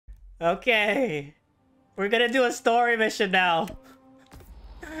Okay. We're gonna do a story mission now.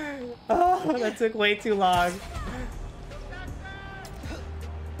 Oh, that took way too long.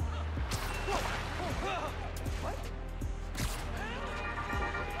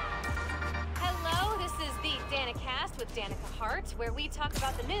 Hello, this is the Danicast with Danica Hart, where we talk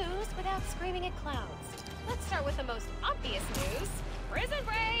about the news without screaming at clouds. Let's start with the most obvious news. Prison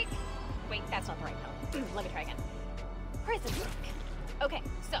break! Wait, that's not the right tone. Let me try again. Prison break. Okay,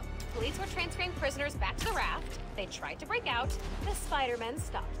 so, police were transferring prisoners back to the raft. They tried to break out. The Spider-Men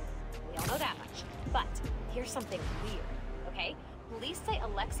stopped them. We all know that much. But here's something weird, okay? Police say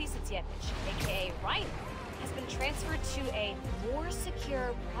Alexei Sitsievich, aka Rhino, has been transferred to a more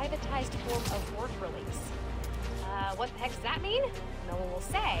secure, privatized form of work release. What the heck does that mean? No one will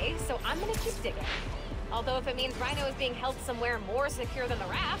say, so I'm gonna keep digging. Although if it means Rhino is being held somewhere more secure than the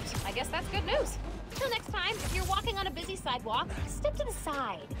raft, I guess that's good news. Till next time, if you're walking on a busy sidewalk, step to the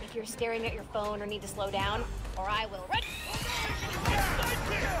side if you're staring at your phone or need to slow down, or I will run.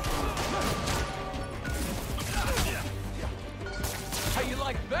 How you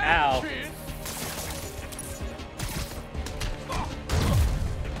like that, Ow. kid?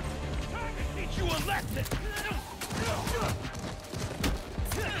 Time to teach you a lesson.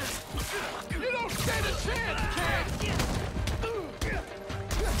 You don't stand a chance, kid.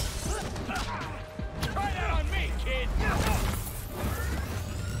 Try that on me, kid.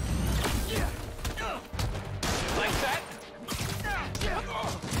 Like that?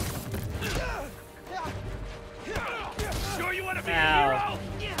 Sure you want to be a hero?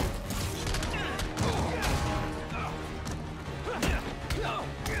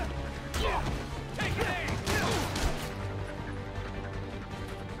 Take it aim.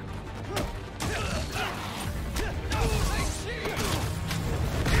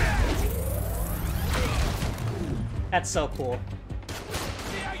 That's so cool.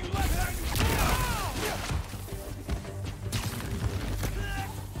 See how you like that?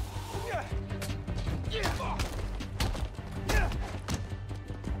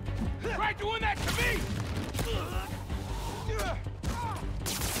 Try doing that to me!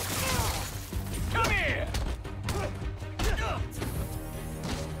 Come here!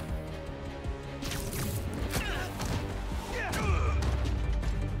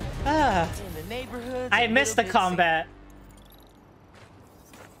 Ah, In the neighborhood. I missed the combat.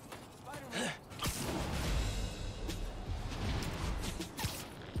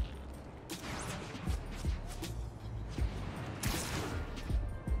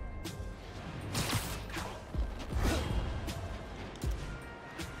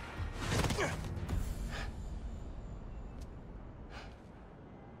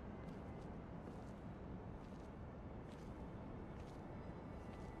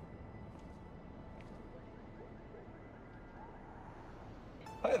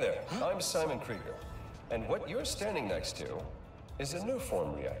 Hi there, I'm Simon Krieger, and what you're standing next to is a new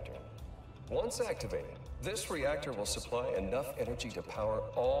form reactor. Once activated, this reactor will supply enough energy to power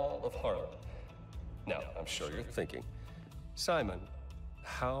all of Harlem. Now, I'm sure you're thinking, Simon,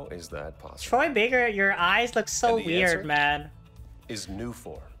 how is that possible? Troy Baker, your eyes look so And the weird, answer? man. Is new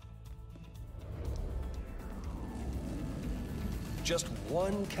form. Just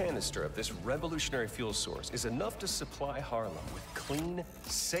one canister of this revolutionary fuel source is enough to supply Harlem with clean,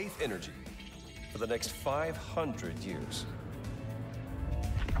 safe energy for the next 500 years.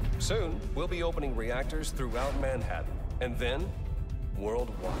 Soon, we'll be opening reactors throughout Manhattan, and then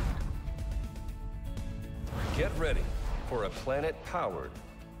worldwide. Get ready for a planet powered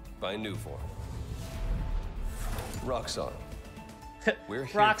by new form. Rocks on. We're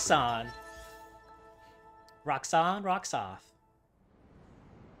here. Rocks for you. on. Rocks on, rocks off.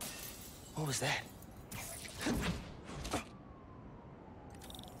 What was that?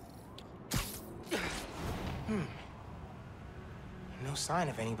 No sign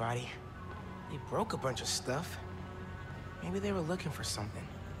of anybody. They broke a bunch of stuff. Maybe they were looking for something.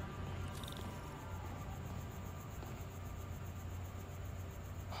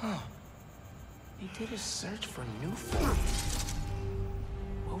 Huh. They did a search for new form.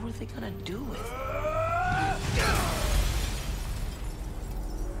 What were they gonna do with it?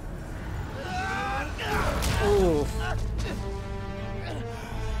 Ooh.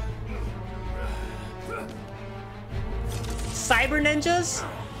 Cyber ninjas?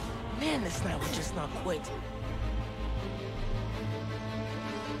 Man, this night would just not quit.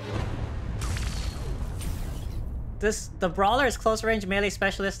 The brawler is close range melee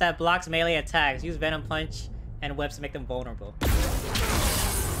specialist that blocks melee attacks. Use Venom Punch and webs to make them vulnerable.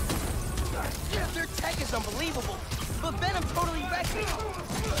 Their tech is unbelievable, but Venom totally wrecked it.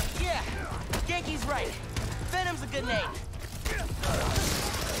 Yeah, Genki's right. Venom's a good name.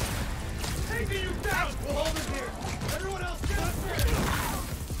 See you down! We'll hold him here! Everyone else, get up here!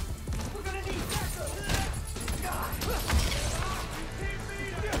 We're gonna need backup!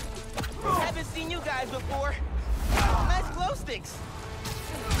 Haven't seen you guys before. Nice glow sticks.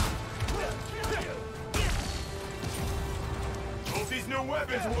 Hope these new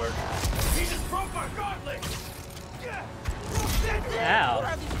weapons work! He just broke my gauntlet! Ow. What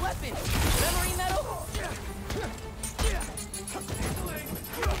are these weapons? Memory metal?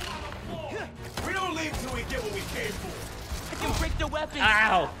 We don't leave till we get what we came for! I can break the weapons.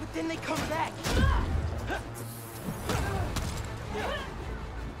 Ow. But then they come back.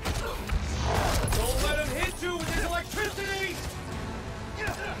 Don't let him hit you with his electricity!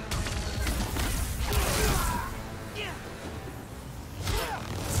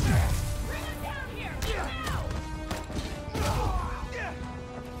 Bring him down here! Now!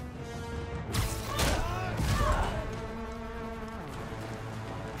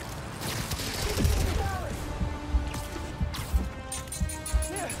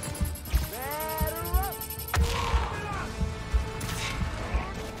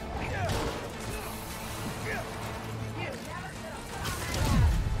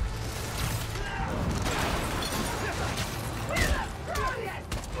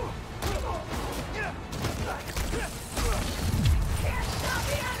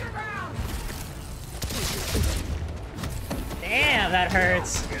 Damn, that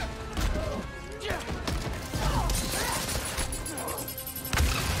hurts.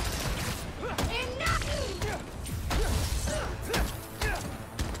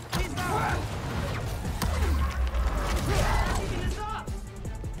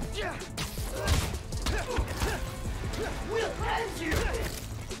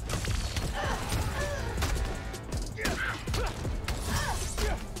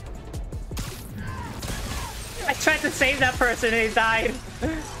 I tried to save that person and he died. We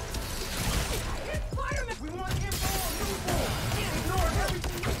want info on Newport! Ignore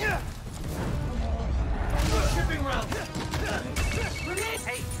everything! Shipping route!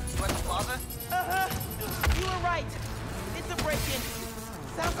 Hey, you at the plaza? Uh-huh. You were right. It's a break-in.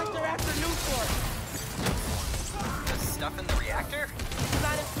 Sounds like they're after Newport. The stuff in the reactor? It's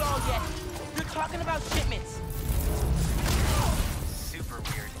not installed yet. You're talking about shipments. Super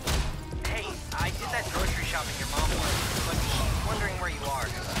weird. Hey, I did that grocery shopping your mom wanted, but she's wondering where you are.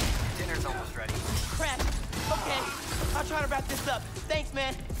 Dinner's almost ready. Crap. Okay, I'll try to wrap this up. Thanks,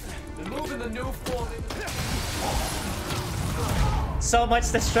 man. They're moving the new form. So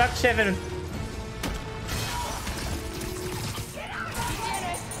much destruction and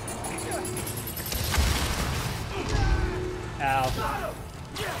ow.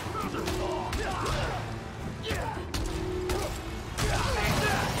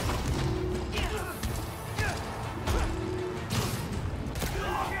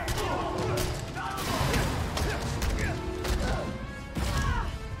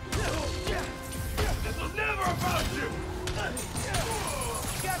 This was never about you!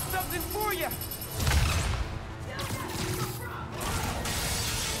 Got something for you.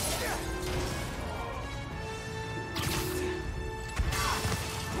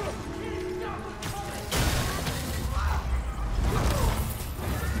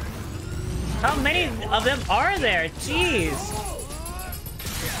 How many of them are there? Jeez.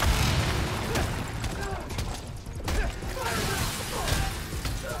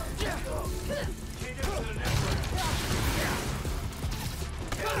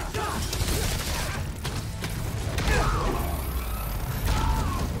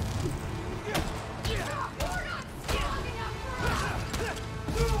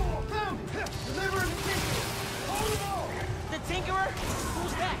 The Tinkerer?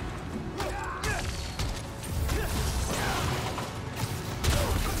 Who's that?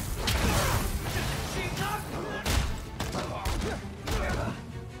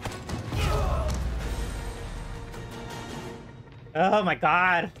 Oh my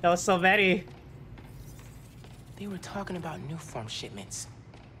god, that was so many. They were talking about new form shipments.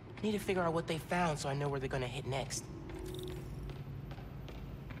 I need to figure out what they found so I know where they're gonna hit next.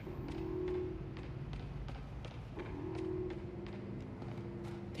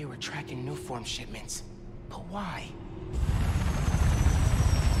 They were tracking new form shipments. But why?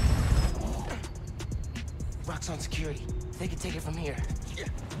 Rock's on security. They can take it from here.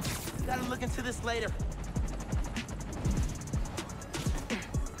 Gotta look into this later.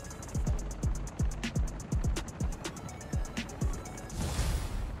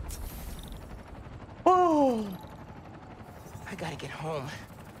 Oh. I gotta get home.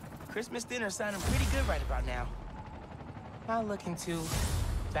 Christmas dinner's sounding pretty good right about now. I'll look into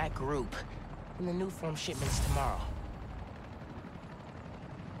that group and the new form shipments tomorrow.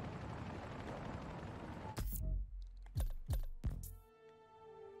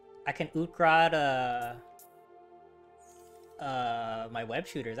 I can Utgrad my web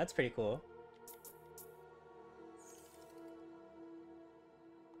shooters. That's pretty cool.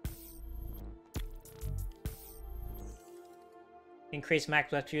 Increase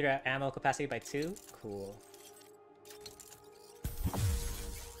max web shooter ammo capacity by 2. Cool.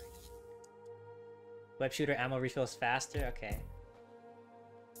 Web shooter ammo refills faster. Okay.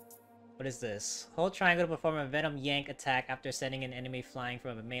 What is this? Hold triangle to perform a Venom Yank attack after sending an enemy flying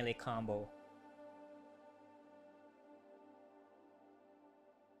from a melee combo.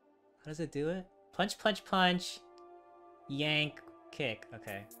 How does it do it? Punch, punch, punch. Yank, kick.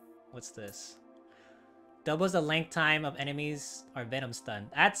 Okay. What's this? Doubles the length time of enemies or Venom stun.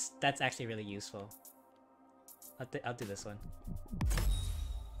 That's actually really useful. I'll do this one.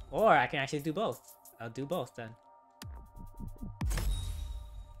 Or I can actually do both. I'll do both then.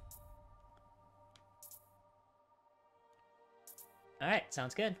 Alright,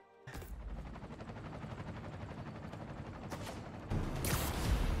 sounds good.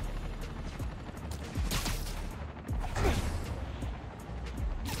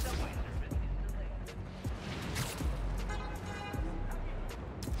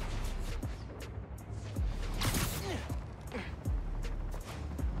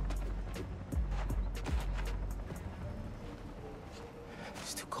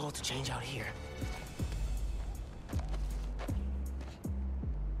 It's too cold to change out here.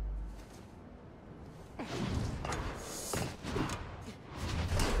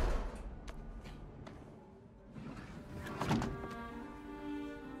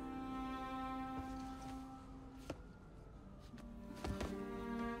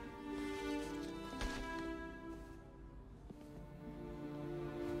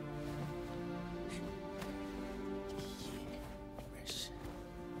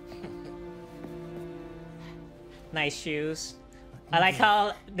 Nice shoes. I like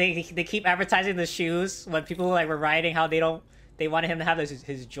how they keep advertising the shoes when people like were writing how they wanted him to have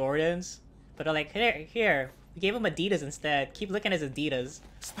his Jordans, but they're like, here we gave him Adidas instead. Keep looking at his Adidas.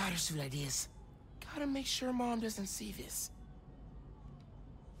 Spider suit ideas. Gotta make sure Mom doesn't see this.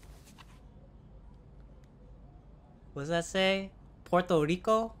 What does that say? Puerto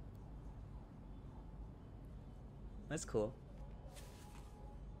Rico? That's cool.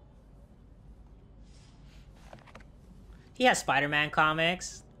 He has Spider-Man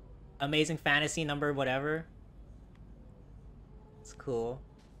comics. Amazing Fantasy number whatever. It's cool.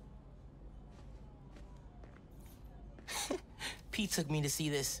 Pete took me to see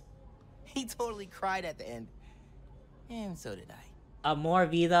this. He totally cried at the end. And so did I. Amor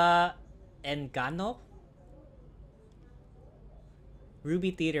Vida Engano? Ruby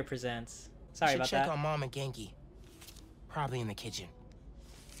Theater presents. Sorry about check that. on Mom and Genki. Probably in the kitchen.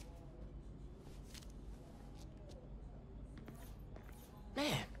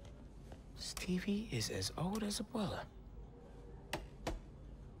 Man, Stevie is as old as Abuela.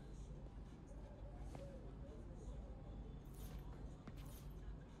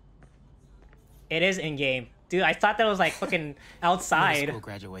 It is in-game. Dude, I thought that was like fucking outside. Middle school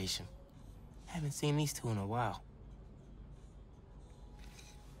graduation. Haven't seen these two in a while.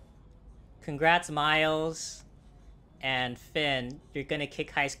 Congrats, Miles and Finn. You're gonna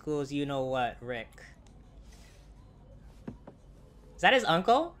kick high school's you-know-what, Rick. Is that his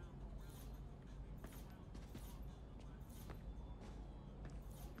uncle?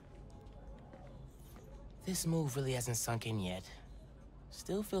 This move really hasn't sunk in yet.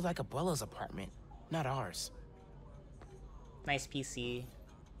 Still feels like Abuela's apartment, not ours. Nice PC.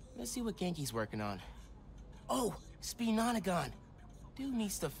 Let's see what Genki's working on. Oh, Speed Nonagon. Dude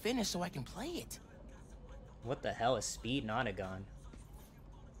needs to finish so I can play it. What the hell is Speed Nonagon?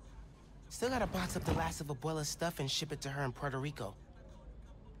 Still gotta box up the last of Abuela's stuff and ship it to her in Puerto Rico.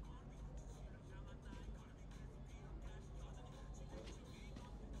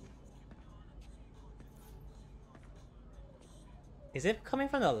 Is it coming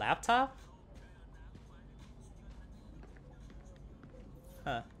from the laptop?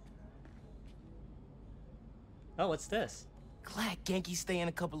 Huh. Oh, what's this? Glad Genki's staying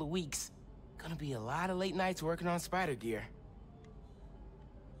a couple of weeks. Gonna be a lot of late nights working on spider gear.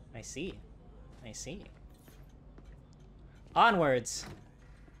 I see. I see. Onwards.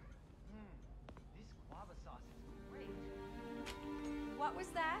 This guava sauce is great. What was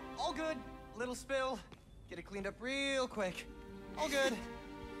that? All good. Little spill. Get it cleaned up real quick. All good.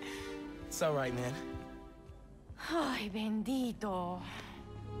 It's all right, man. Ay, bendito.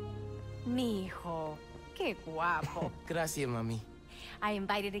 Mi hijo. Qué guapo. Gracias, mami. I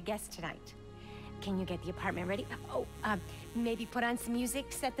invited a guest tonight. Can you get the apartment ready? Oh, maybe put on some music,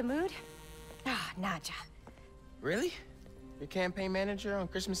 set the mood? Ah, Naja. Really? Your campaign manager on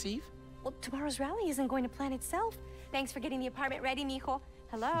Christmas Eve? Well, tomorrow's rally isn't going to plan itself. Thanks for getting the apartment ready, mijo.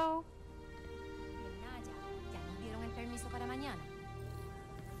 Hello? ¿Ya nos dieron el permiso para mañana?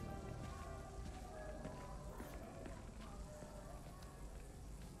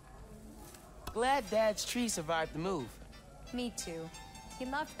 Glad Dad's tree survived the move. Me too. He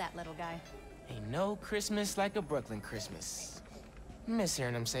loved that little guy. Ain't no Christmas like a Brooklyn Christmas. Miss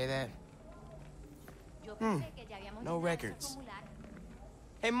hearing him say that. No records.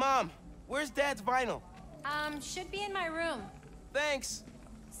 Hey, Mom, where's Dad's vinyl? Should be in my room. Thanks.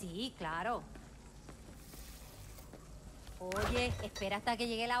 Sí, claro. Oye, espera hasta que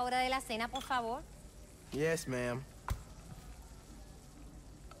llegue la hora de la cena, por favor. Yes, ma'am.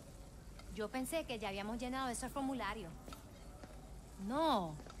 Yo pensé que ya habíamos llenado ese formulario.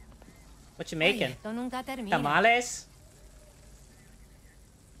 No. What you making? Ay, esto nunca termina. Tamales?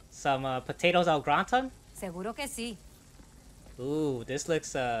 Some potatoes al gratin? Seguro que sí. Ooh, this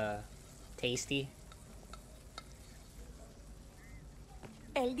looks tasty.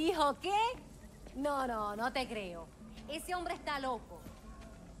 ¿Él dijo qué? No, no te creo. Ese hombre está loco.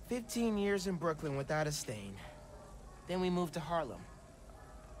 15 years in Brooklyn without a stain. Then we moved to Harlem.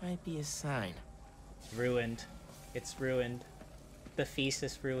 Might be a sign. Ruined. It's ruined. The feast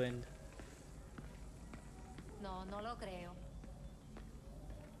is ruined. No lo creo.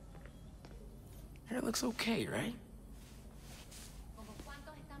 Hair looks okay, right? ¿Cómo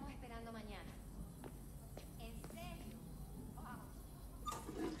cuántos estamos esperando mañana? ¿En serio? Wow.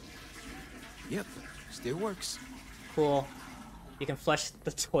 Yep, still works. Cool. You can flush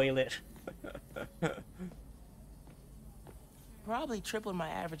the toilet. Probably tripled my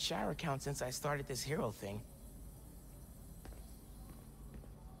average shower count since I started this hero thing.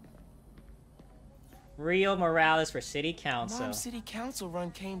 Rio Morales for City Council. Mom's city council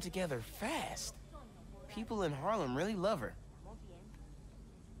run came together fast. People in Harlem really love her.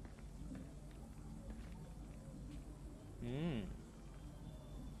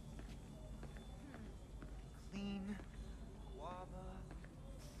 Clean, guava,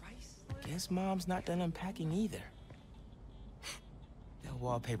 priceless. Guess Mom's not done unpacking either. That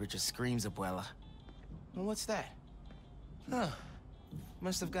wallpaper just screams Abuela. Well, what's that? Huh.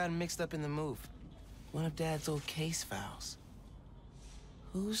 Must have gotten mixed up in the move. One of Dad's old case files.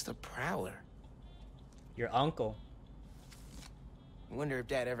 Who's the Prowler? Your uncle. I wonder if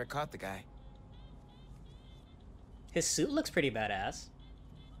Dad ever caught the guy. His suit looks pretty badass.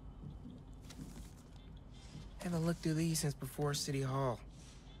 Haven't looked through these since before City Hall.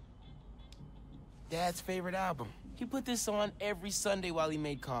 Dad's favorite album. He put this on every Sunday while he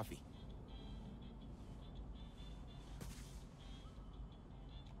made coffee.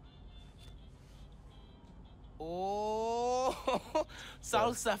 Oh,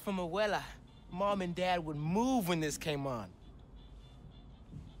 salsa from Abuela. Mom and Dad would move when this came on.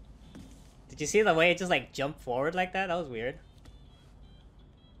 Did you see the way it just like jumped forward like that? That was weird.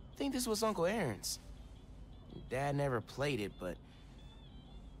 I think this was Uncle Aaron's. Dad never played it, but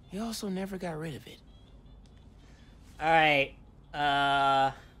he also never got rid of it. Alright.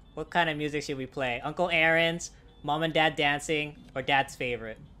 What kind of music should we play? Uncle Aaron's, Mom and Dad dancing, or Dad's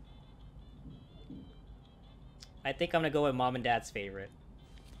favorite? I think I'm gonna go with Mom and Dad's favorite.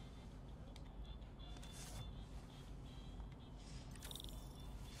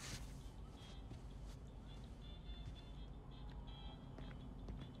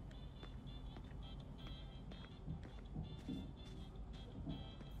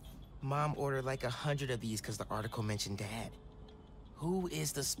 Mom ordered like 100 of these because the article mentioned Dad. Who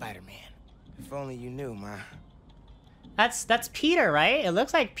is the Spider-Man? If only you knew, Ma. That's Peter, right? It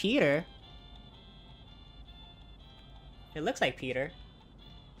looks like Peter. It looks like Peter.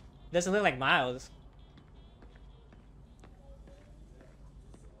 Doesn't look like Miles.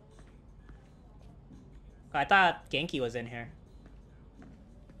 Oh, I thought Genki was in here.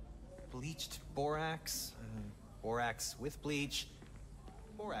 Bleached borax, borax with bleach,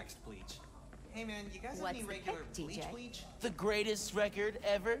 borax bleach. Hey man, you guys have What's any the regular pick, bleach DJ? bleach? The greatest record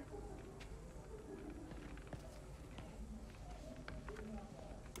ever?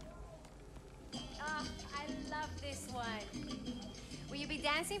 Oh, I love this one. Will you be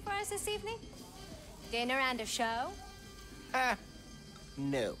dancing for us this evening? Dinner and a show? Ah,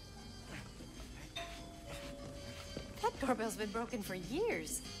 no. That doorbell's been broken for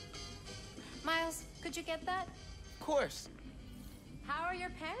years. Miles, could you get that? Of course. How are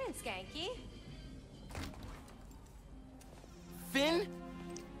your parents, Genki? Finn?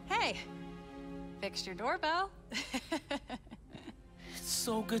 Hey, fixed your doorbell. It's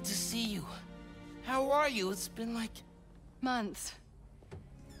so good to see you. How are you? It's been like... Months.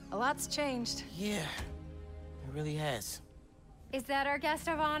 A lot's changed. Yeah, it really has. Is that our guest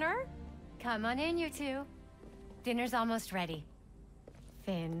of honor? Come on in, you two. Dinner's almost ready.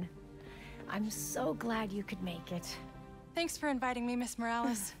 Finn, I'm so glad you could make it. Thanks for inviting me, Miss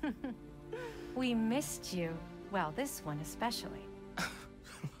Morales. We missed you. Well, this one especially.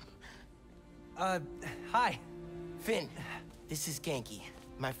 Hi. Finn, this is Genki,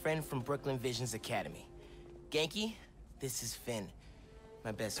 my friend from Brooklyn Visions Academy. Genki, this is Finn,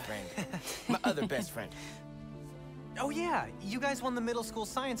 my best friend. My other best friend. Oh yeah, you guys won the middle school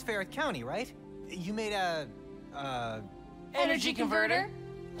science fair at County, right? You made a, Energy converter?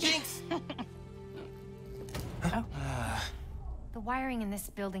 Jinx! The wiring in this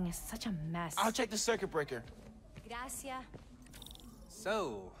building is such a mess. I'll check the circuit breaker. Gracias.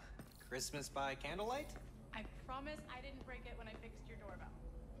 So, Christmas by candlelight? I promise I didn't break it when I fixed your doorbell.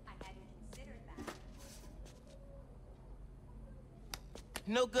 I hadn't considered that.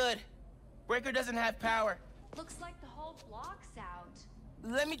 No good. Breaker doesn't have power. Looks like the whole block's out.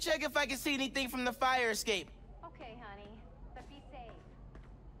 Let me check if I can see anything from the fire escape. Okay, honey. But be safe.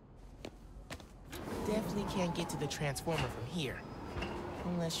 Definitely can't get to the transformer from here.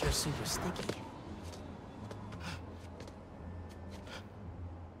 Unless you're super sticky.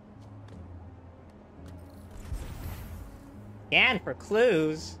 Scan for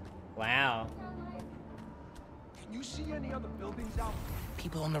clues. Wow. Can you see any other buildings out?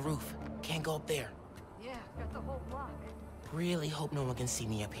 People on the roof. Can't go up there. Yeah, got the whole block. Really hope no one can see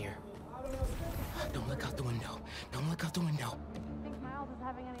me up here. Don't look out the window. Don't look out the window. Think Miles is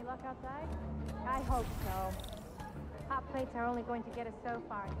having any luck outside? I hope so. Hot plates are only going to get us so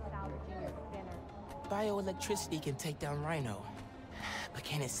far in salvaging this dinner. Bioelectricity can take down Rhino. But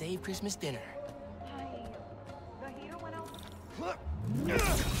can it save Christmas dinner? The heater went out.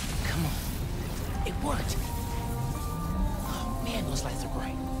 Come on. It worked. Oh man, those lights are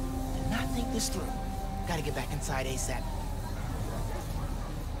bright. Did not think this through. Gotta get back inside ASAP.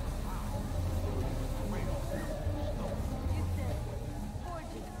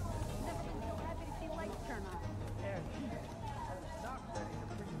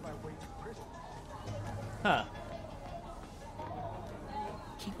 Huh.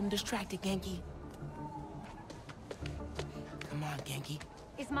 Keep him distracted, Genki. Come on, Genki.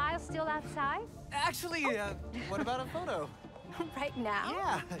 Is Miles still outside? Actually, what about a photo? Right now?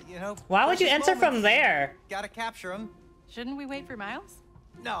 Yeah, you know. Why would you precious enter from moments. there? Gotta capture them. Shouldn't we wait for Miles?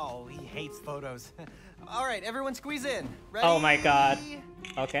 No, he hates photos. All right, everyone squeeze in. Ready? Oh my god.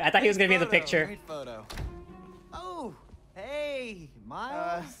 Okay, I thought he was gonna be in the Photo, picture. Great photo. Oh, hey,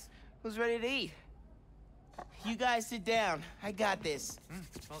 Miles. Who's ready to eat? You guys sit down. I got this.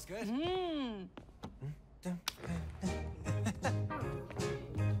 Smells good.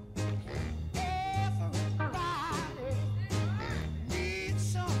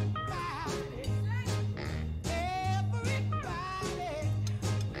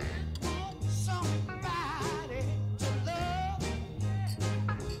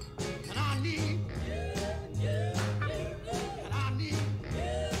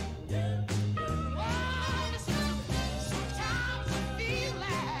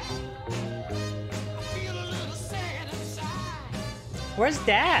 Where's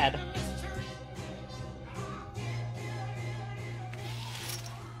Dad?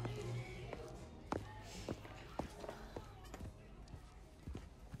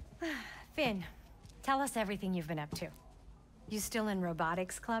 Finn, tell us everything you've been up to. You still in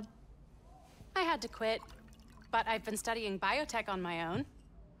robotics club? I had to quit, but I've been studying biotech on my own.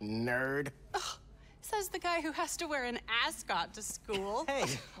 Nerd. Says the guy who has to wear an ascot to school. Hey,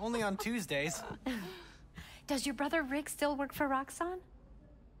 only on Tuesdays. Does your brother Rick still work for Roxxon?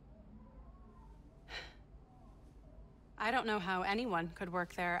 I don't know how anyone could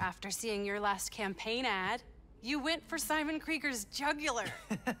work there after seeing your last campaign ad. You went for Simon Krieger's jugular.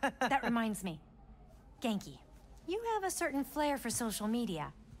 That reminds me. Genki, you have a certain flair for social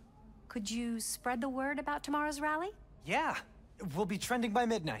media. Could you spread the word about tomorrow's rally? Yeah, we'll be trending by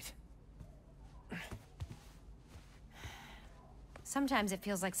midnight. Sometimes it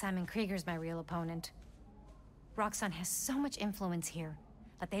feels like Simon Krieger's my real opponent. Roxxon has so much influence here,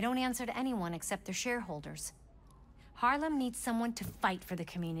 but they don't answer to anyone except their shareholders. Harlem needs someone to fight for the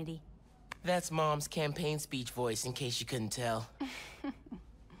community. That's Mom's campaign speech voice, in case you couldn't tell.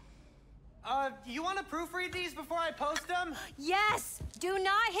 You want to proofread these before I post them? Yes! Do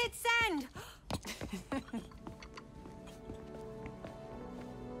not hit send!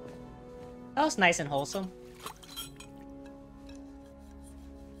 That was nice and wholesome.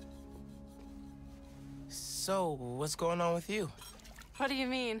 So, what's going on with you? What do you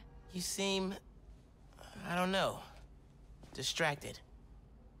mean? You seem... I don't know. Distracted.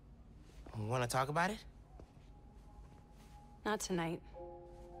 Want to talk about it? Not tonight.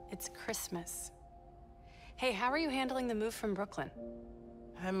 It's Christmas. Hey, how are you handling the move from Brooklyn?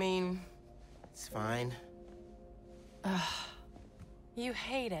 I mean, it's fine. You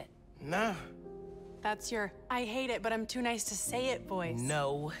hate it. Nah. That's your I hate it, but I'm too nice to say it voice.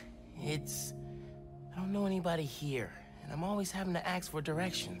 No, it's... I don't know anybody here, and I'm always having to ask for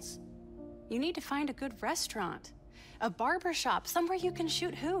directions. You need to find a good restaurant, a barber shop, somewhere you can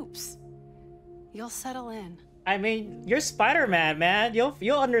shoot hoops. You'll settle in. I mean, you're Spider-Man, man.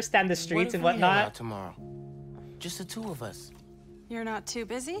 You'll understand the streets and What if we hang whatnot. out tomorrow? Just the two of us. You're not too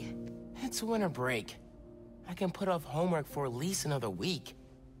busy? It's winter break. I can put off homework for at least another week.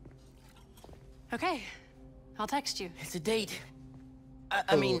 Okay, I'll text you. It's a date.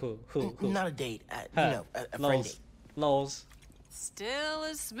 I mean, who? not a date. You know, a friend date. Lols. Still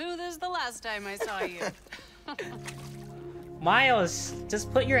as smooth as the last time I saw you. Miles,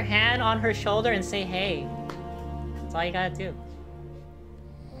 just put your hand on her shoulder and say hey. That's all you gotta do.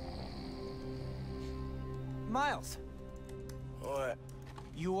 Miles, What?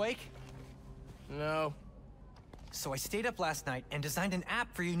 you awake? No. So I stayed up last night and designed an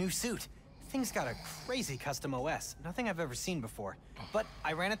app for your new suit. Thing's got a crazy custom OS, nothing I've ever seen before. But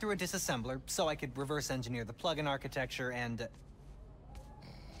I ran it through a disassembler so I could reverse engineer the plugin architecture and...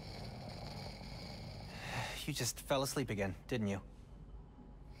 You just fell asleep again, didn't you?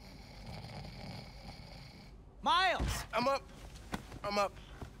 Miles! I'm up. I'm up.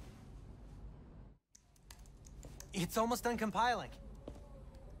 It's almost done compiling.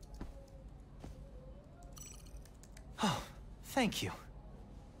 Oh, thank you.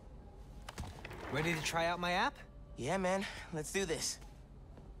 Ready to try out my app? Yeah, man. Let's do this.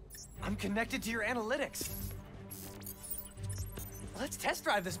 I'm connected to your analytics. Let's test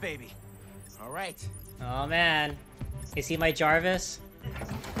drive this baby. All right. Oh man. Is he my Jarvis?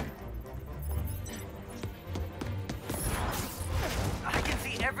 I can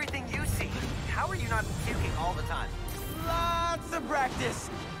see everything you see. How are you not puking all the time? Lots of practice.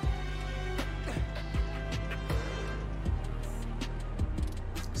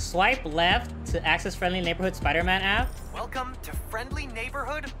 Swipe left to access Friendly Neighborhood Spider-Man app. Welcome to Friendly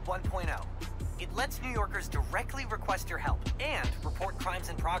Neighborhood 1.0. It lets New Yorkers directly request your help and report crimes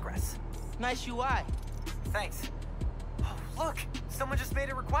in progress. Nice UI. Thanks. Oh, look! Someone just made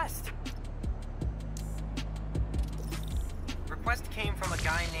a request. Request came from a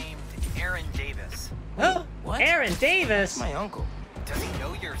guy named Aaron Davis. Oh, What? Aaron Davis! My uncle. Does he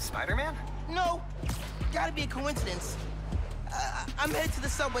know you're Spider-Man? No. Gotta be a coincidence. I'm headed to the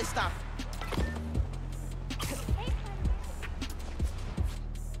subway stop.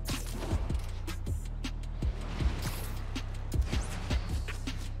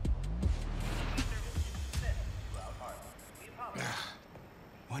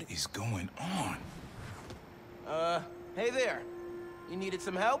 What is going on? Hey there. You needed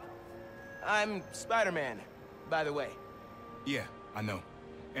some help? I'm Spider-Man, by the way. Yeah, I know.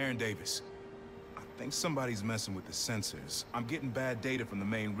 Aaron Davis. I think somebody's messing with the sensors. I'm getting bad data from the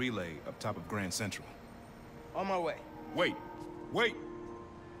main relay up top of Grand Central. On my way. Wait! Wait!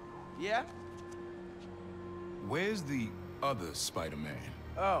 Yeah? Where's the other Spider-Man?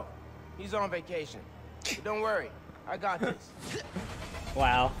 Oh, he's on vacation. But don't worry, I got this.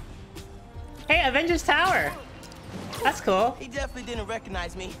 Wow. Hey, Avengers Tower! That's cool. He definitely didn't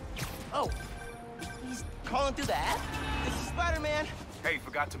recognize me. Oh, he's calling through the app? This is Spider-Man. Hey,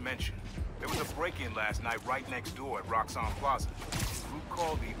 forgot to mention. There was a break-in last night right next door at Roxxon Plaza. A group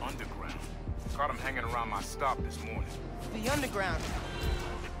called the Underground. Caught him hanging around my stop this morning. The Underground.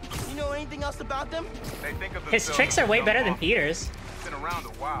 You know anything else about them? They think of His themselves tricks are as way the better than Mafia. Peter's. Been around a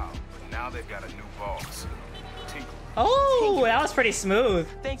while, but now they've got a new boss. Tinkle. Oh, that was pretty smooth.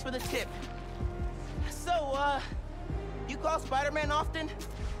 Thanks for the tip. So, you call Spider-Man often?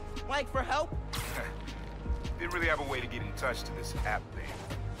 Like, for help? Didn't really have a way to get in touch to this app thing.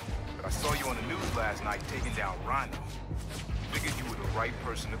 But I saw you on the news last night taking down Rhino. Figured you were the right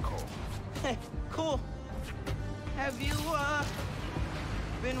person to call. Cool. Have you,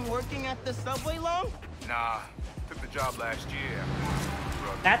 been working at the subway long? Nah, took the job last year.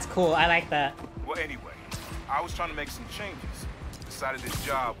 That's cool. I like that. Well, anyway, I was trying to make some changes. Decided this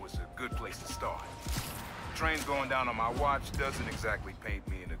job was a good place to start. Trains going down on my watch doesn't exactly paint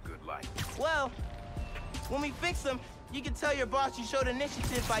me in a good light. Well, when we fix them, you can tell your boss you showed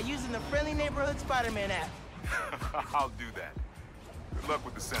initiative by using the Friendly Neighborhood Spider-Man app. I'll do that. Good luck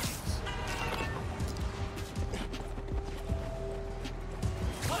with the sentence.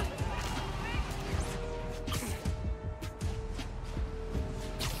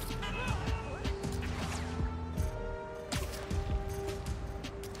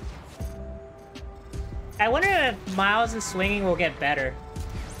 I wonder if Miles and swinging will get better.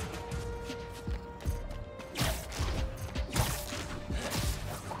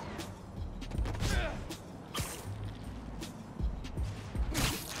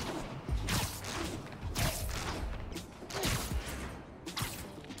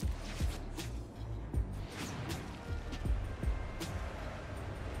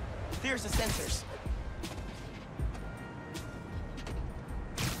 Here's the sensors.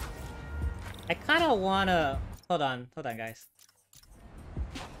 I kind of wanna... Hold on, guys.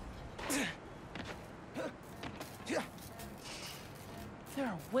 There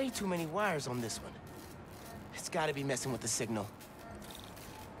are way too many wires on this one. It's gotta be messing with the signal.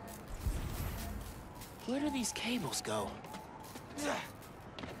 Where do these cables go?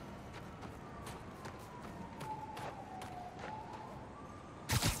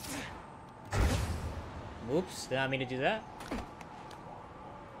 Oops, did not mean to do that.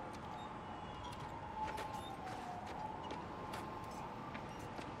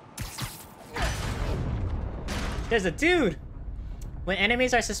 There's a dude! When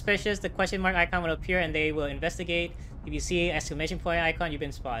enemies are suspicious, the question mark icon will appear and they will investigate. If you see exclamation point icon, you've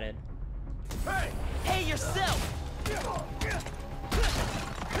been spotted. Hey! Hey, yourself!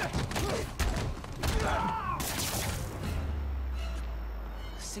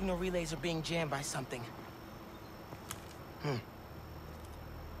 Signal relays are being jammed by something.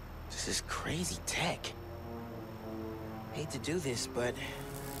 This is crazy tech. Hate to do this, but...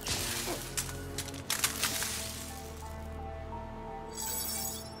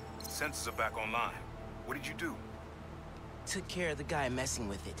 Sensors are back online. What did you do? Took care of the guy messing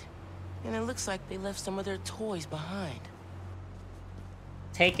with it. And it looks like they left some of their toys behind.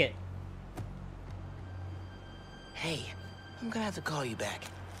 Take it. Hey, I'm gonna have to call you back.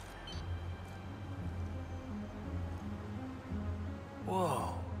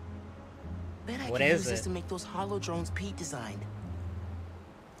 Whoa. Bet I What can is use this it? to make those hollow drones Pete designed.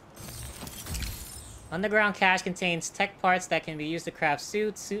 Underground cache contains tech parts that can be used to craft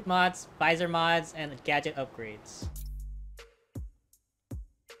suits, suit mods, visor mods, and gadget upgrades.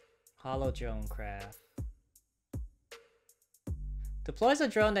 Hollow drone craft. Deploys a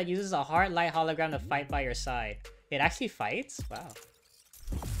drone that uses a hard light hologram to fight by your side. It actually fights? Wow.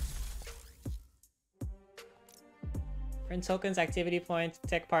 Print tokens, activity points,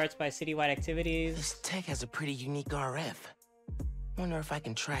 tech parts by citywide activities. This tech has a pretty unique RF. Wonder if I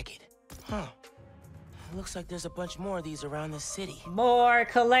can track it. Huh. Looks like there's a bunch more of these around the city. More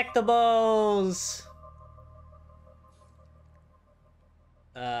collectibles!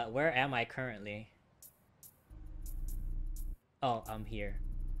 Where am I currently? Oh, I'm here.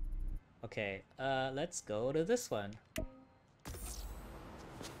 Okay, let's go to this one.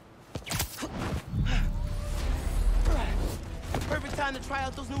 Perfect time to try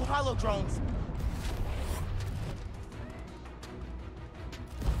out those new hollow drones.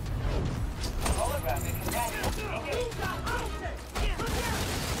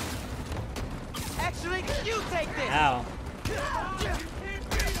 Actually, you take this. Ow.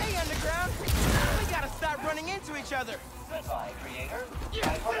 Hey, Underground. We gotta stop running into each other. Goodbye, Creator.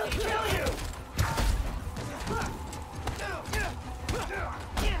 I will kill you. Dale,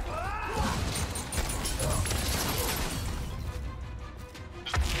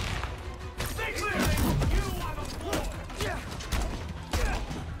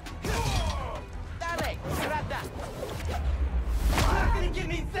 rata. Not gonna give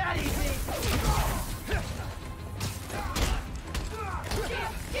me that easy.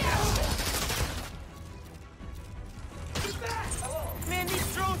 Man,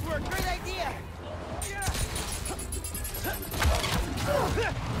 these drones were a great idea.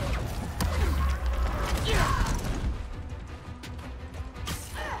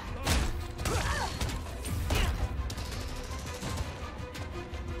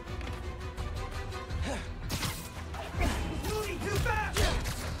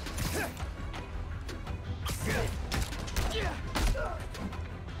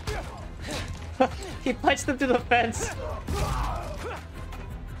 He punched him to the fence.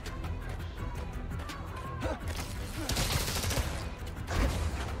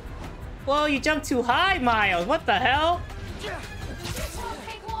 Whoa, you jumped too high, Miles. What the hell? This won't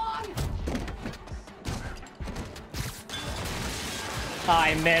take long. Oh,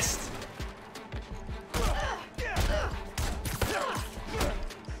 I missed.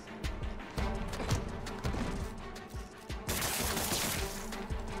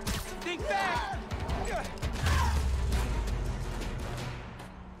 Think back.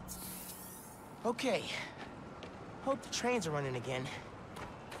 Okay. Hope the trains are running again.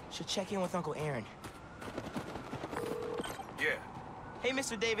 Should check in with Uncle Aaron. Yeah. Hey,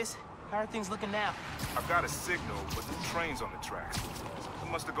 Mr. Davis. How are things looking now? I've got a signal, but the train's on the tracks. It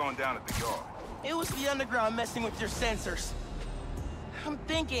must have gone down at the yard. It was the underground messing with your sensors. I'm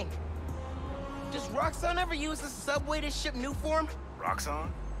thinking, does Roxxon ever use the subway to ship new form? Roxxon?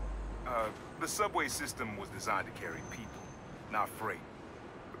 The subway system was designed to carry people, not freight.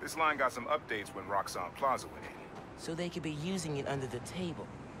 But this line got some updates when Roxxon Plaza went in. So they could be using it under the table.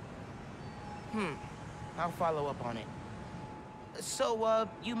 I'll follow up on it. So,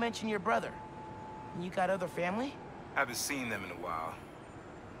 you mentioned your brother. You got other family? Haven't seen them in a while.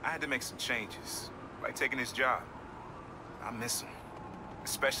 I had to make some changes, like taking this job. I miss him,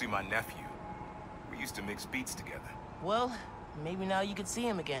 especially my nephew. We used to mix beats together. Well, maybe now you could see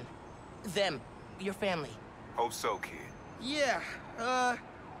him again. Them, your family. Hope so, kid. Yeah,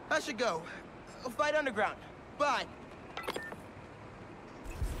 I should go. Fight underground. Bye.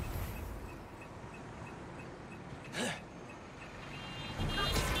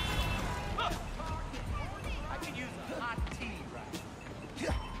 I could use a hot tea right.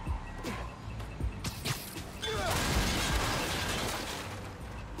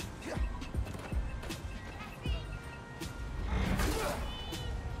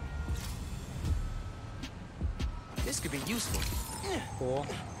 This could be useful. Cool.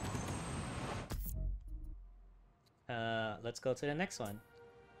 Let's go to the next one.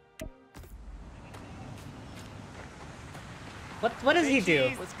 What does he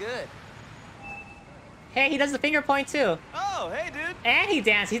do? What's good? Hey, he does the finger point too. Oh, hey, dude. And he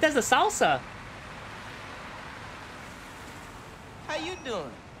dances. He does the salsa. How you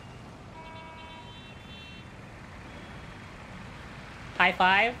doing? High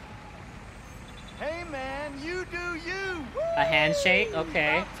five. Hey, man, you do you. A handshake.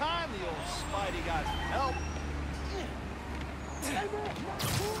 Okay. About time the old Spidey got some help.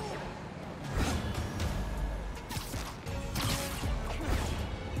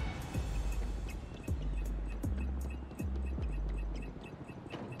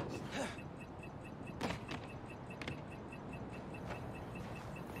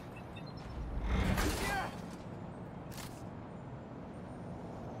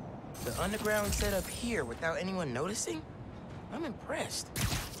 The underground set up here without anyone noticing? I'm impressed.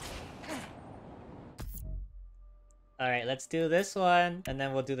 Alright, let's do this one, and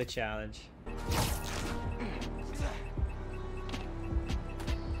then we'll do the challenge.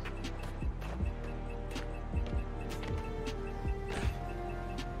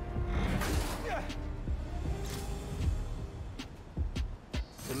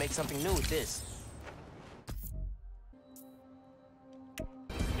 Could make something new with this.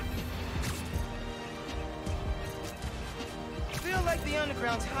 Feel like the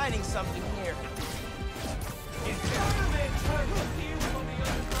underground's hiding something here.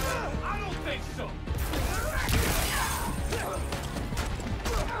 I don't think so.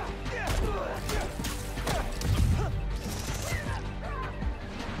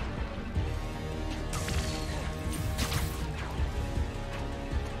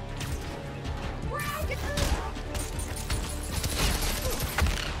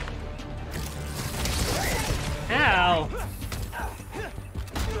 Ow!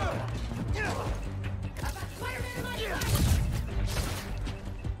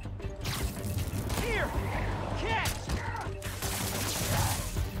 Here, catch.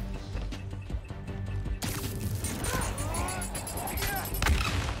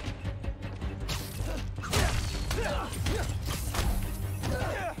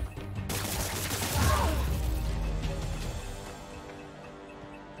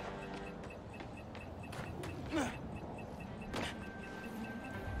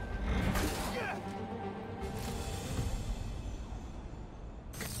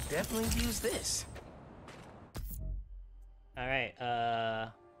 Definitely use this. Alright,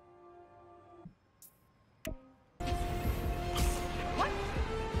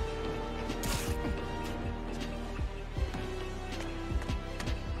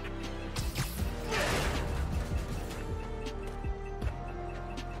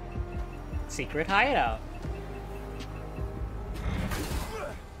 secret hideout.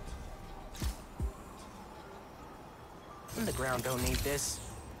 Underground don't need this.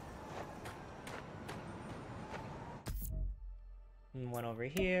 And one over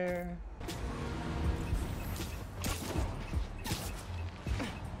here.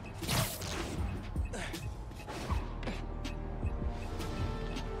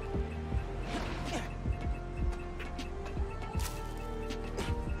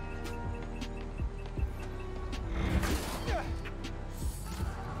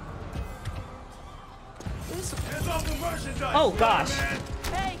 Oh gosh!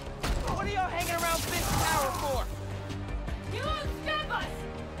 Hey, what are y'all hanging around Finn's Tower for? You won't stop us!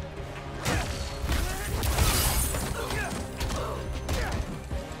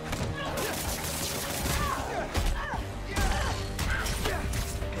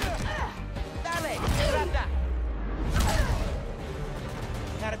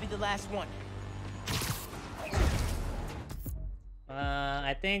 Gotta be the last one.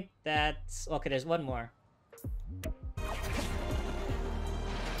 I think that's... Okay, there's one more.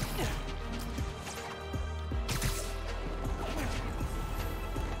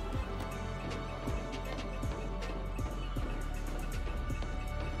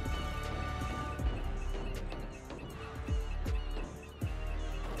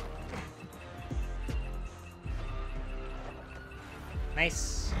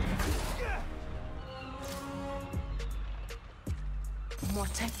 Nice. More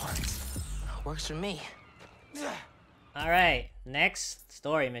tech parts. Works for me. Alright, next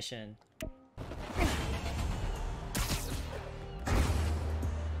story mission.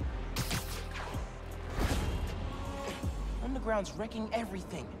 Underground's wrecking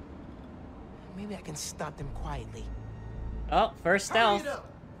everything. Maybe I can stop them quietly. Oh, first stealth.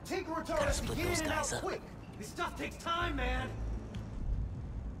 Gotta split those guys up. This stuff takes time, man.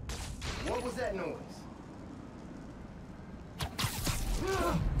 What was that noise?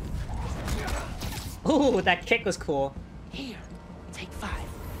 Ooh, that kick was cool. Here, take 5.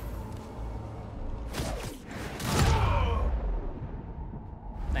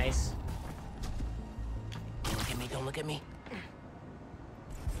 Nice. Don't look at me, don't look at me.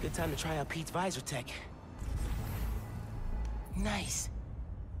 Good time to try out Pete's visor tech. Nice.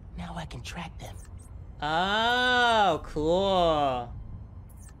 Now I can track them. Oh, cool.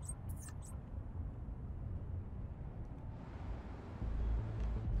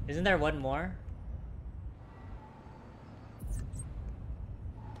 Isn't there one more?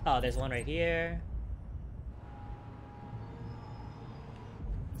 Oh, there's one right here.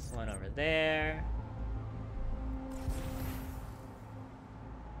 There's one over there.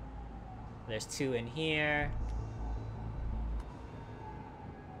 There's 2 in here.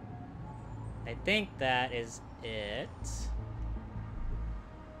 I think that is it.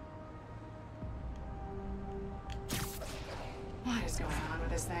 What is going on with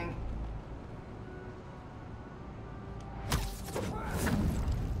this thing?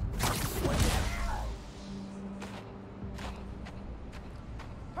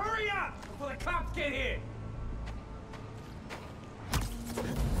 Hurry up before the cops get here.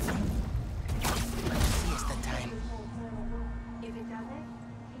 Siesta time. If it doesn't,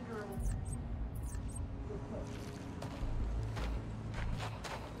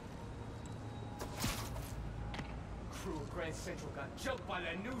 Crew of Grand Central got jumped by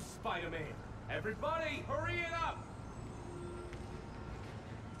that new Spider-Man. Everybody, hurry it up!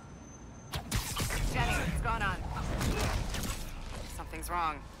 Jenny, what's going on? Something's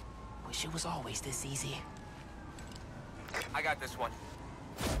wrong. Wish it was always this easy. I got this one.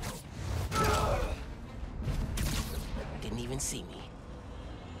 Didn't even see me.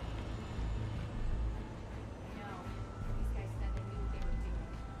 these guys said they knew what they were doing.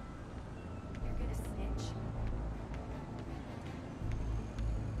 They're gonna snitch.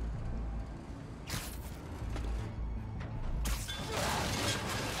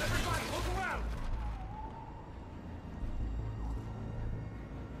 Everybody, look around!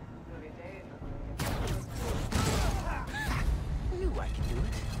 I knew I could do it.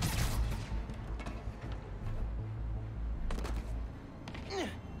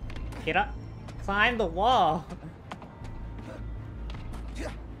 Get up. Climb the wall.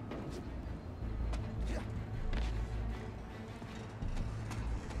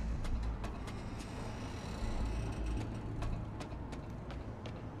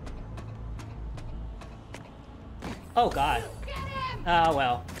 Oh god. Oh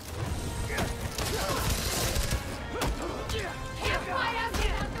well.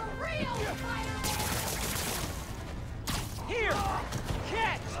 Here!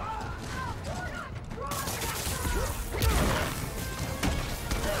 Catch!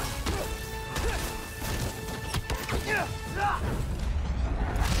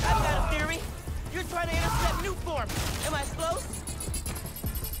 I've got a theory. You're trying to intercept new form. Am I close?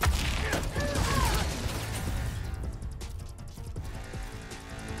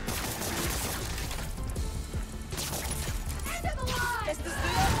 Este es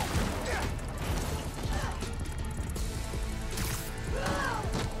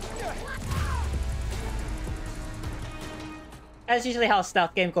That's usually how a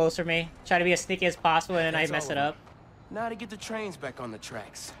stealth game goes for me. Try to be as sneaky as possible and then I That's mess all it of up. Now to get the trains back on the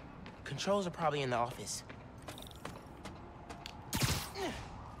tracks. Controls are probably in the office.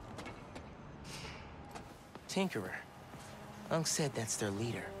 Tinkerer. Unc said that's their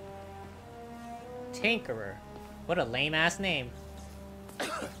leader. Tinkerer. What a lame ass name.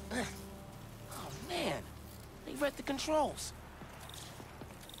 Oh man, they read the controls.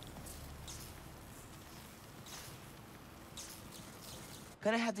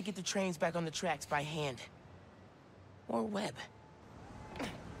 Gonna have to get the trains back on the tracks by hand. Or web.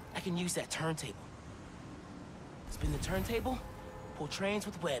 I can use that turntable. Spin the turntable, pull trains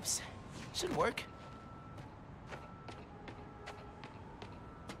with webs. Should work.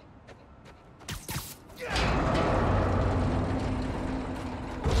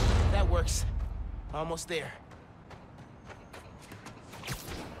 That works. Almost there.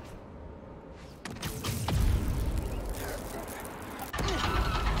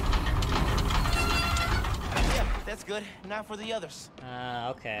 Yeah, that's good. Now for the others.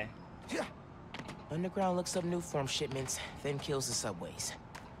 Okay. Underground looks up Newform shipments, then kills the subways.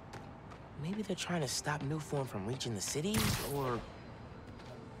 Maybe they're trying to stop Newform from reaching the city, or...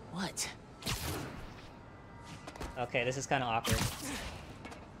 what? Okay, this is kind of awkward.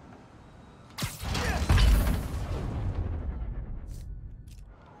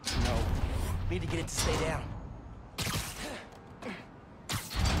 No. Need to get it to stay down.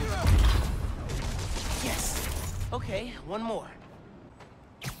 Yes! Okay, one more.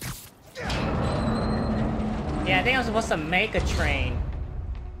 Yeah, I think I'm supposed to make a train.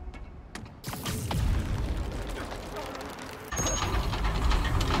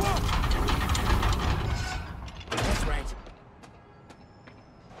 That's right.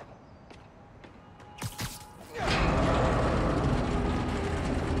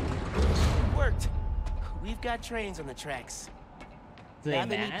 Worked. We've got trains on the tracks. Do they Now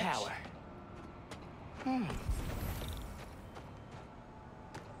they need match? power.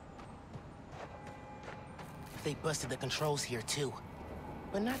 They busted the controls here too,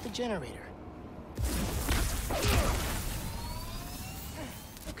 but not the generator.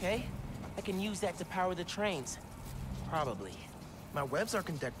 Okay, I can use that to power the trains. Probably. My webs are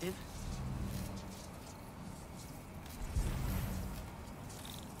conductive.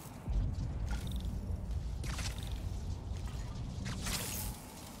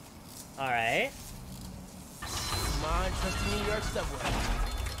 Alright. Come on, trust the New York subway.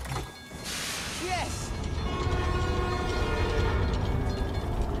 Yes!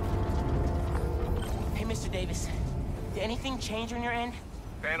 Hey, Mr. Davis. Did anything change on your end?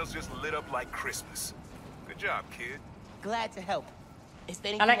 Panels just lit up like Christmas. Good job, kid. Glad to help. If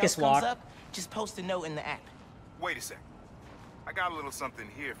anything I like else this walk. comes up, just post a note in the app. Wait a sec. I got a little something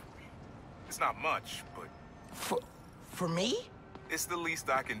here for you. It's not much, but For me? it's the least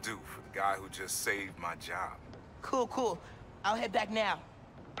I can do for the guy who just saved my job. Cool, cool. I'll head back now.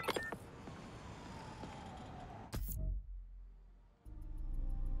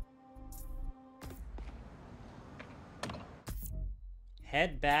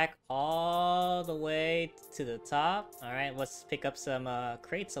 Head back all the way to the top. Alright, let's pick up some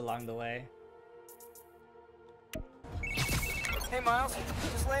crates along the way. Hey, Miles.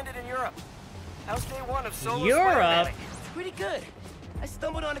 Just landed in Europe. How's day one of solo Europe? Spider-Man-ing? Pretty good. I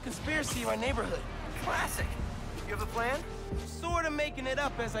stumbled on a conspiracy in my neighborhood. Classic. You have a plan? Sort of making it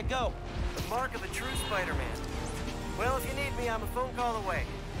up as I go. The mark of a true Spider-Man. Well, if you need me, I'm a phone call away.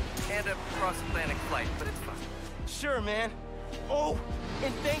 And a cross-Atlantic flight, but it's fine. Sure, man. Oh,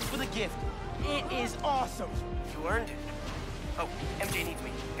 and thanks for the gift. It is awesome. You earned it. Oh, MJ needs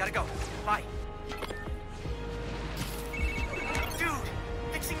me. Gotta go. Bye. Dude,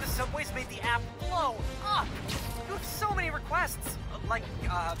 fixing the subways made the app blow up. You have so many requests.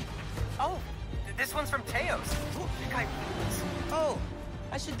 Oh, this one's from Teos. The guy rules. Oh,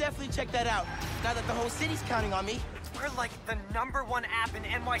 I should definitely check that out, now that the whole city's counting on me. We're like the #1 app in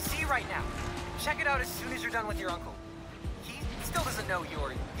NYC right now. Check it out as soon as you're done with your uncle. He still doesn't know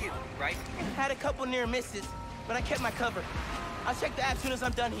you're you, right? Had a couple near misses, but I kept my cover. I'll check the app as soon as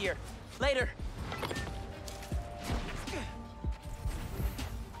I'm done here. Later.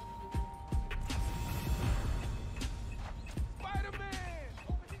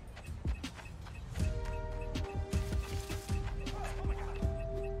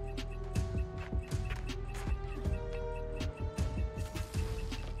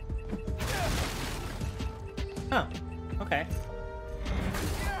 Huh. Okay.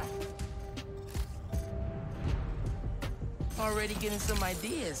 Already getting some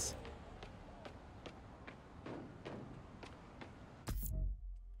ideas.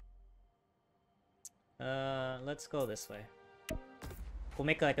 Let's go this way. We'll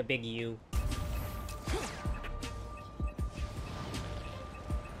make like a big U.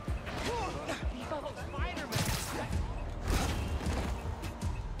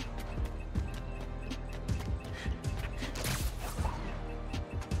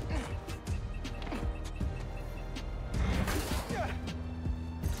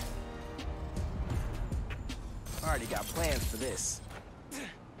 Already got plans for this.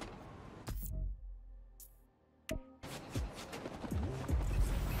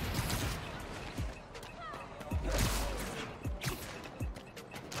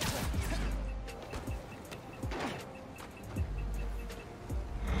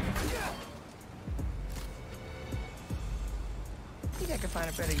 think I could find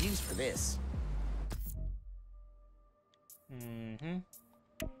a better use for this.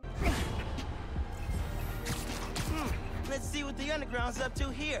 Let's see what the underground's up to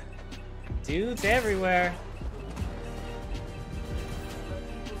here. Dudes everywhere.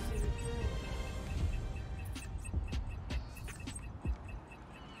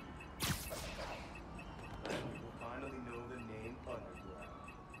 Finally know the name Underground.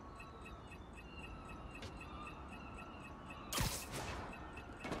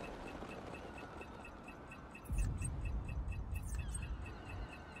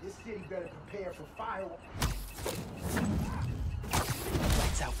 This city better prepare for fireworks.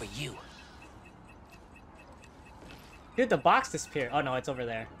 Lights out for you. Dude, the box disappeared. Oh no, it's over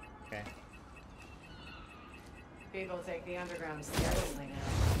there. Okay. People take the underground seriously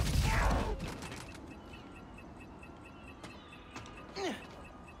now.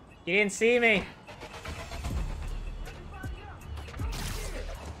 You didn't see me.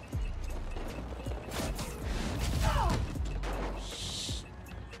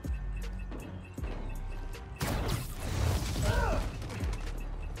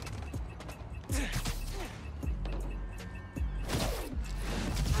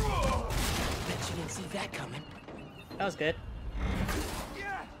 That was good.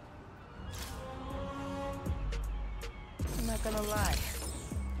 I'm not gonna lie.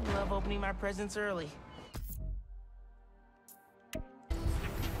 I love opening my presents early.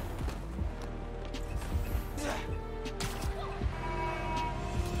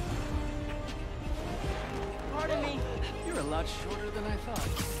 Pardon me. You're a lot shorter than I thought.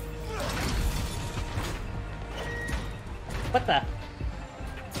 What the?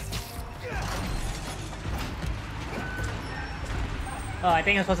 Oh, I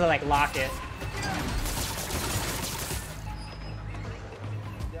think I'm supposed to like lock it.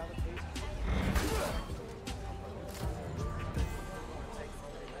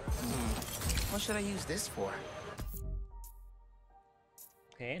 What should I use this for?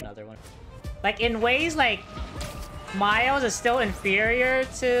 Okay, another one. Like in ways, like Miles is still inferior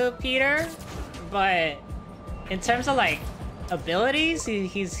to Peter, but in terms of like abilities,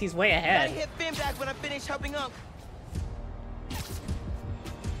 he's way ahead. Gotta hit Finn back when I finish helping Unc.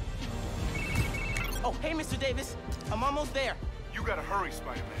 Oh, hey, Mr. Davis. I'm almost there. You gotta hurry,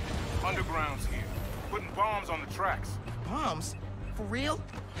 Spider-Man. Underground's here. Putting bombs on the tracks. Bombs? For real?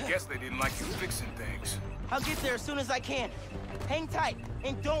 Guess they didn't like you fixing things. I'll get there as soon as I can. Hang tight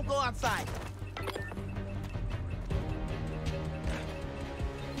and don't go outside.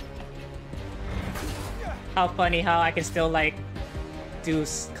 How funny how I can still like do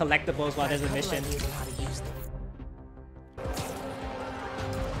collectibles while there's a mission.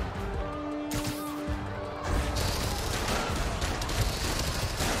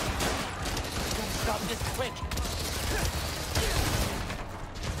 Stop this quick.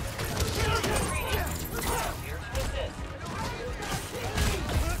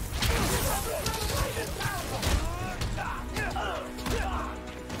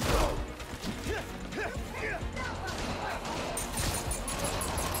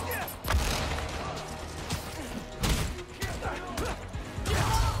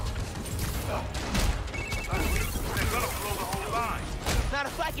 Not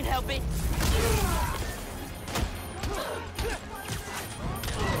if I can help it.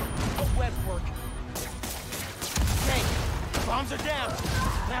 Oh, web work. Okay, bombs are down.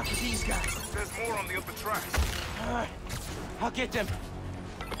 Now for these guys. There's more on the upper tracks. All right, I'll get them.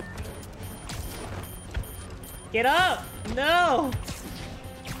 Get up! No!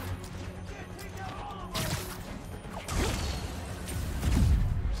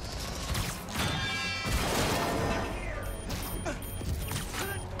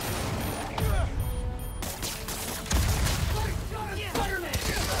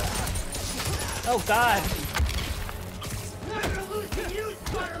 Oh God!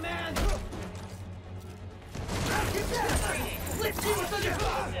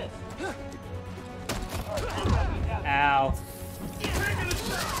 Ow.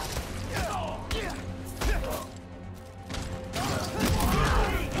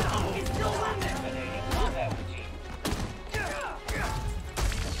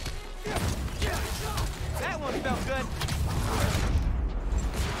 That one felt good.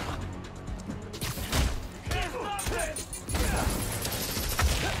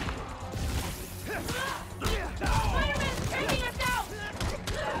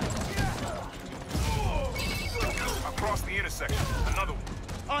 Across the intersection. Another one.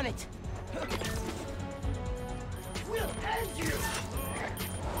 On it. We'll end you.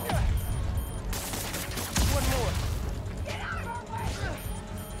 One more. Get out of our way.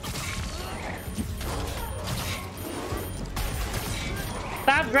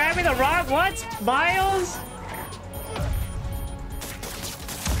 Stop grabbing the wrong ones, Miles!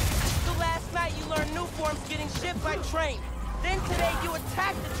 So last night you learned new forms getting shipped by train. Then today you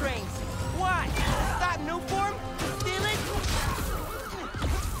attack the trains. Why? To stop new form? Steal it?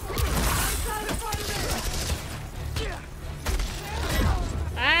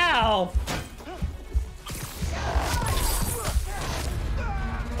 Ow!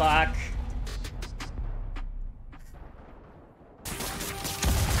 Fuck.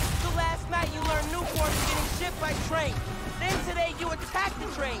 So last night you learned new forms getting shipped by train. Then today you attack the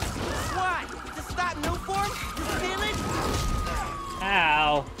trains. Why? To stop new form? To steal it?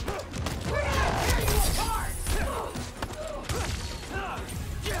 Ow.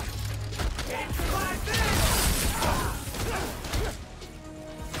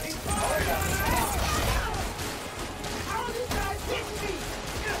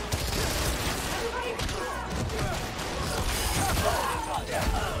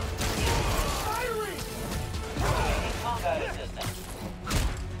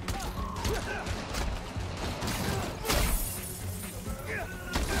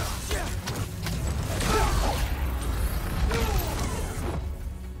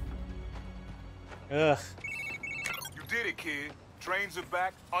 Ugh. You did it, kid. Trains are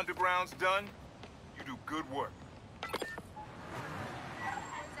back, underground's done. You do good work.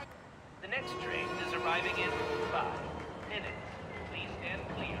 The next train is arriving in 5 minutes. Please stand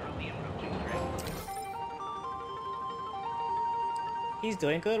clear of the approaching train. He's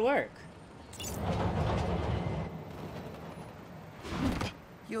doing good work.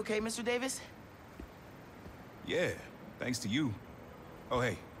 You okay, Mr. Davis? Yeah, thanks to you. Oh,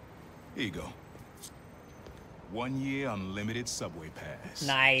 hey, here you go. 1 year unlimited subway pass.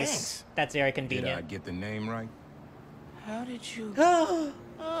 Nice. Thanks. That's very Did I convenient. get the name right? How did you...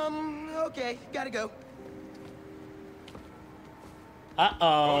 okay, gotta go. Hold up,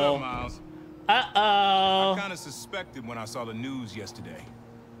 Uh-oh. Miles. Uh-oh. I kind of suspected when I saw the news yesterday.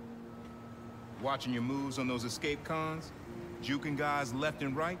 Watching your moves on those escape cons, juking guys left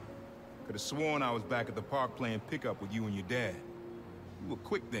and right. Could have sworn I was back at the park playing pickup with you and your dad. You were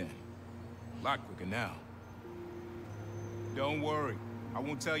quick then. A lot quicker now. Don't worry. I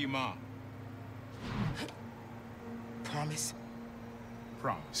won't tell your mom. Promise?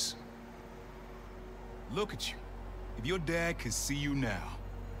 Promise. Look at you. If your dad could see you now...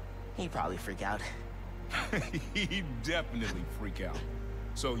 He'd probably freak out. He'd definitely freak out.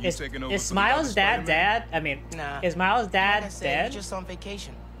 So you taking over Is for the other Miles' dad Spider-Man? dead? I mean, Nah. is Miles' dad Like I said, dead? he's just on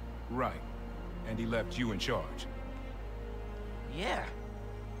vacation. Right. And he left you in charge. Yeah.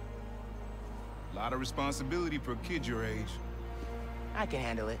 A lot of responsibility for a kid your age. I can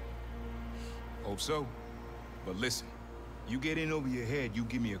handle it. Hope so. But listen, you get in over your head, you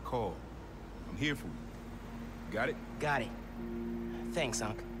give me a call. I'm here for you. Got it? Got it. Thanks,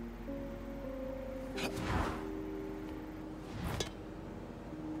 Unc.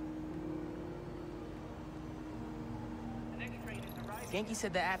 Genki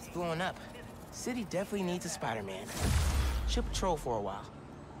said the app's blowing up. City definitely needs a Spider-Man. Should patrol for a while.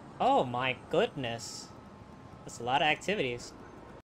 Oh my goodness. That's a lot of activities.